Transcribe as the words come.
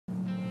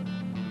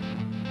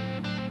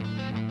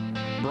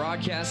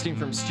Broadcasting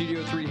from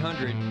Studio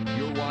 300,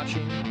 you're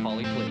watching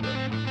Poly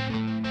Playbook.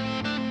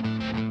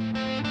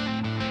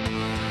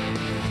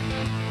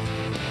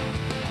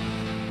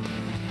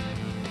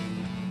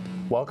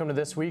 Welcome to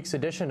this week's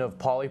edition of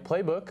Poly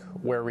Playbook,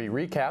 where we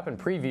recap and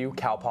preview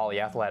Cal Poly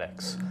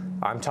athletics.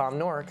 I'm Tom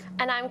Nork.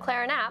 And I'm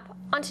Clara Knapp.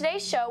 On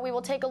today's show, we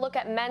will take a look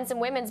at men's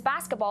and women's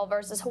basketball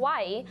versus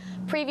Hawaii,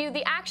 preview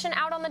the action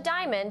out on the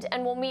diamond,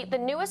 and we'll meet the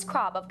newest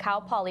crop of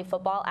Cal Poly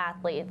football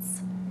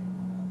athletes.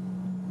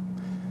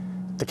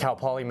 The Cal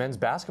Poly men's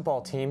basketball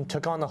team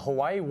took on the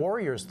Hawaii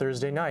Warriors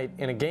Thursday night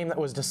in a game that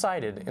was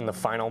decided in the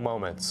final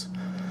moments.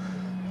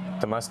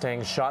 The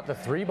Mustangs shot the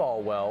three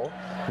ball well,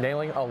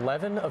 nailing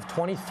 11 of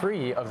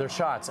 23 of their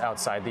shots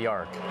outside the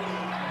arc.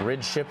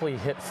 Ridge Shipley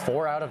hit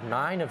 4 out of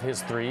 9 of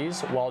his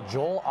threes, while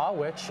Joel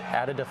Awich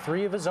added a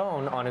 3 of his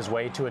own on his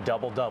way to a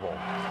double-double.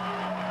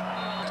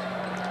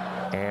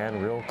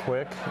 And real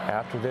quick,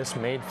 after this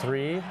made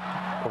three,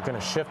 we're going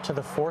to shift to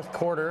the fourth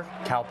quarter.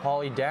 Cal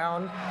Poly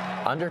down,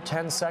 under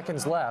 10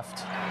 seconds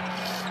left.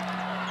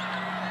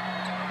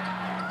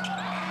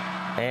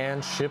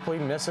 And Shipley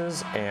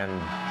misses, and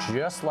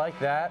just like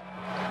that,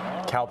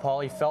 Cal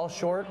Poly fell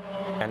short,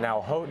 and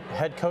now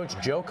head coach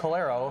Joe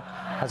Clara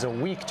has a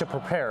week to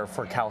prepare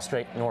for Cal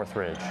State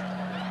Northridge.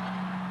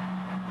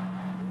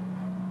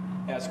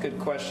 Yeah, that's a good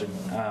question.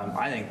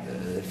 I think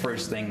the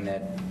first thing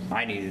that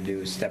I need to do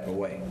is step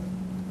away.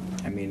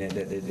 I mean,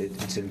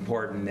 it's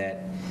important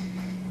that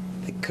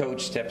the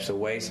coach steps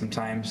away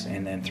sometimes,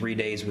 and then 3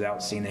 days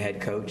without seeing the head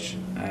coach.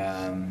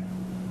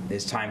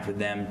 It's time for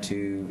them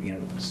to,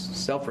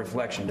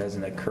 self-reflection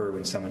doesn't occur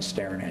when someone's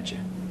staring at you.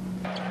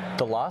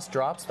 The loss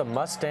drops the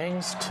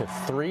Mustangs to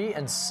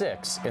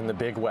 3-6 in the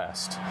Big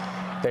West.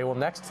 They will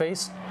next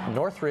face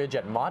Northridge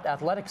at Mott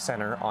Athletic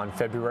Center on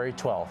February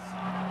 12th.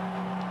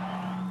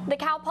 The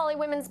Cal Poly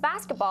women's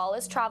basketball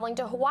is traveling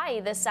to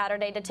Hawaii this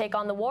Saturday to take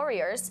on the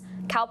Warriors.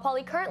 Cal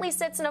Poly currently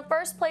sits in a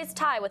first-place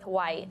tie with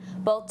Hawaii.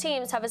 Both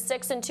teams have a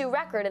 6-2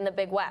 record in the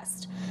Big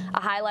West.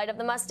 A highlight of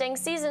the Mustangs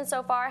season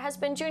so far has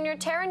been junior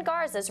Taryn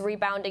Garza's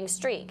rebounding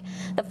streak.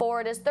 The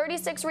forward is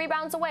 36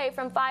 rebounds away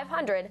from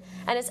 500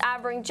 and is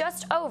averaging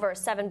just over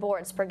 7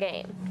 boards per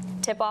game.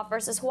 Tip-off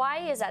versus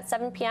Hawaii is at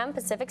 7 p.m.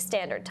 Pacific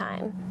Standard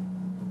Time.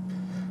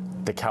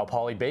 The Cal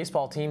Poly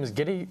baseball team is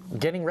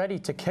getting ready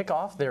to kick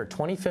off their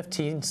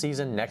 2015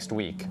 season next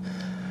week.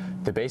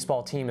 The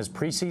baseball team is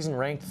preseason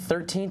ranked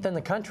 13th in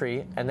the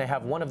country, and they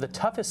have one of the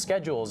toughest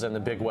schedules in the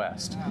Big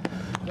West.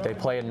 They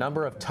play a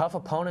number of tough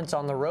opponents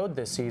on the road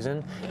this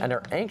season and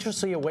are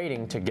anxiously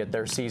awaiting to get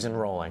their season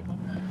rolling.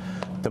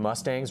 The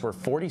Mustangs were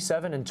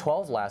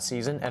 47-12 last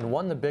season and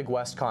won the Big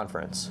West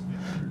Conference.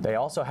 They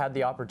also had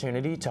the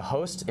opportunity to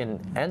host in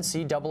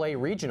NCAA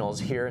regionals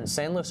here in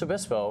San Luis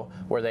Obispo,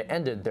 where they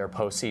ended their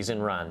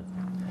postseason run.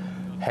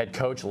 Head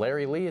coach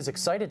Larry Lee is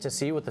excited to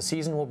see what the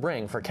season will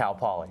bring for Cal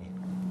Poly.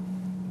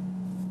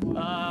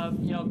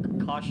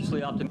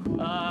 Cautiously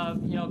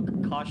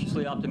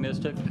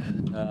optimistic.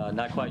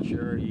 Not quite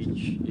sure.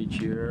 Each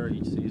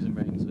season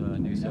brings a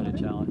new set of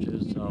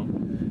challenges. So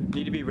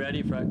need to be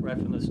ready right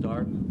from the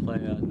start. Play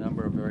a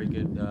number of very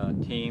good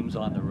teams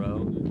on the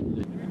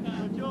road.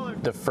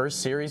 The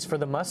first series for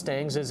the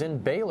Mustangs is in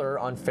Baylor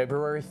on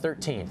February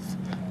 13th.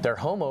 Their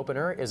home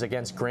opener is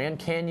against Grand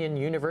Canyon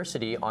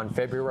University on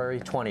February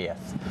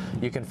 20th.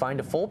 You can find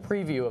a full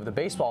preview of the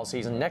baseball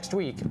season next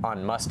week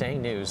on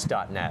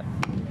mustangnews.net.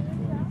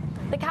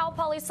 The Cal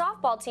Poly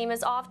softball team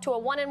is off to a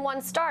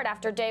 1-1 start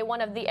after day one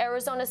of the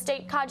Arizona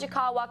State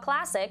Kajikawa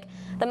Classic.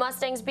 The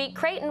Mustangs beat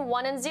Creighton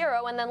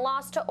 1-0 and then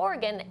lost to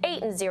Oregon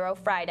 8-0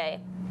 Friday.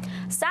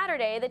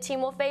 Saturday, the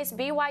team will face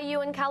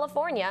BYU in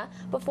California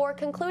before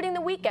concluding the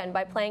weekend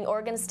by playing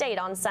Oregon State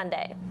on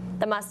Sunday.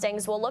 The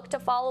Mustangs will look to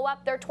follow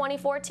up their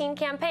 2014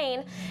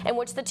 campaign, in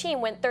which the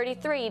team went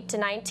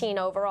 33-19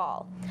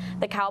 overall.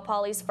 The Cal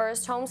Poly's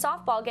first home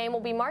softball game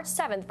will be March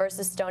 7th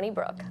versus Stony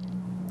Brook.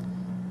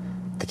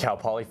 The Cal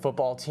Poly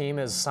football team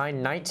has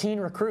signed 19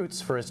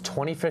 recruits for its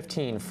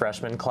 2015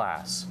 freshman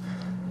class.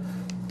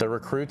 The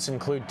recruits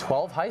include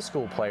 12 high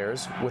school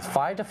players with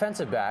 5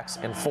 defensive backs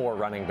and 4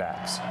 running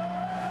backs.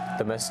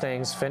 The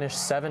Mustangs finished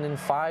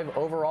 7-5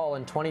 overall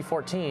in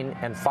 2014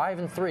 and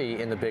 5-3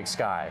 in the Big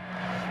Sky.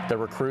 The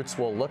recruits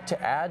will look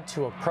to add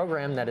to a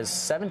program that is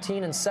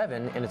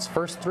 17-7 in its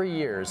first 3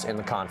 years in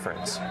the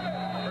conference.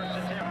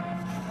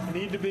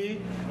 Need to be,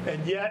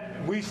 and yet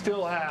we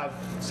still have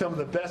some of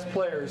the best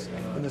players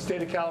in the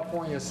state of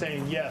California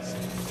saying yes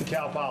to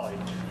Cal Poly,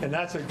 and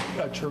that's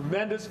a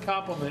tremendous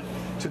compliment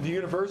to the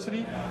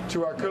university,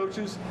 to our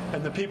coaches,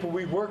 and the people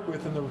we work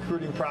with in the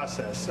recruiting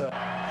process.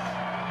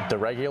 The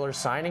regular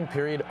signing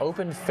period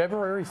opened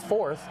February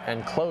 4th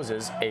and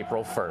closes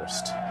April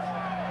 1st.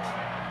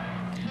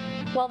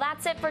 Well,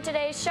 that's it for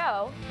today's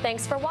show.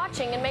 Thanks for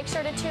watching, and make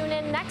sure to tune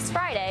in next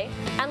Friday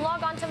and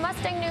log on to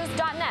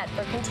mustangnews.net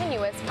for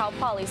continuous Cal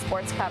Poly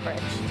sports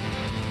coverage.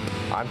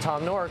 I'm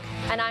Tom Nork.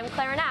 And I'm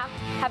Clara Knapp.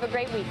 Have a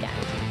great weekend.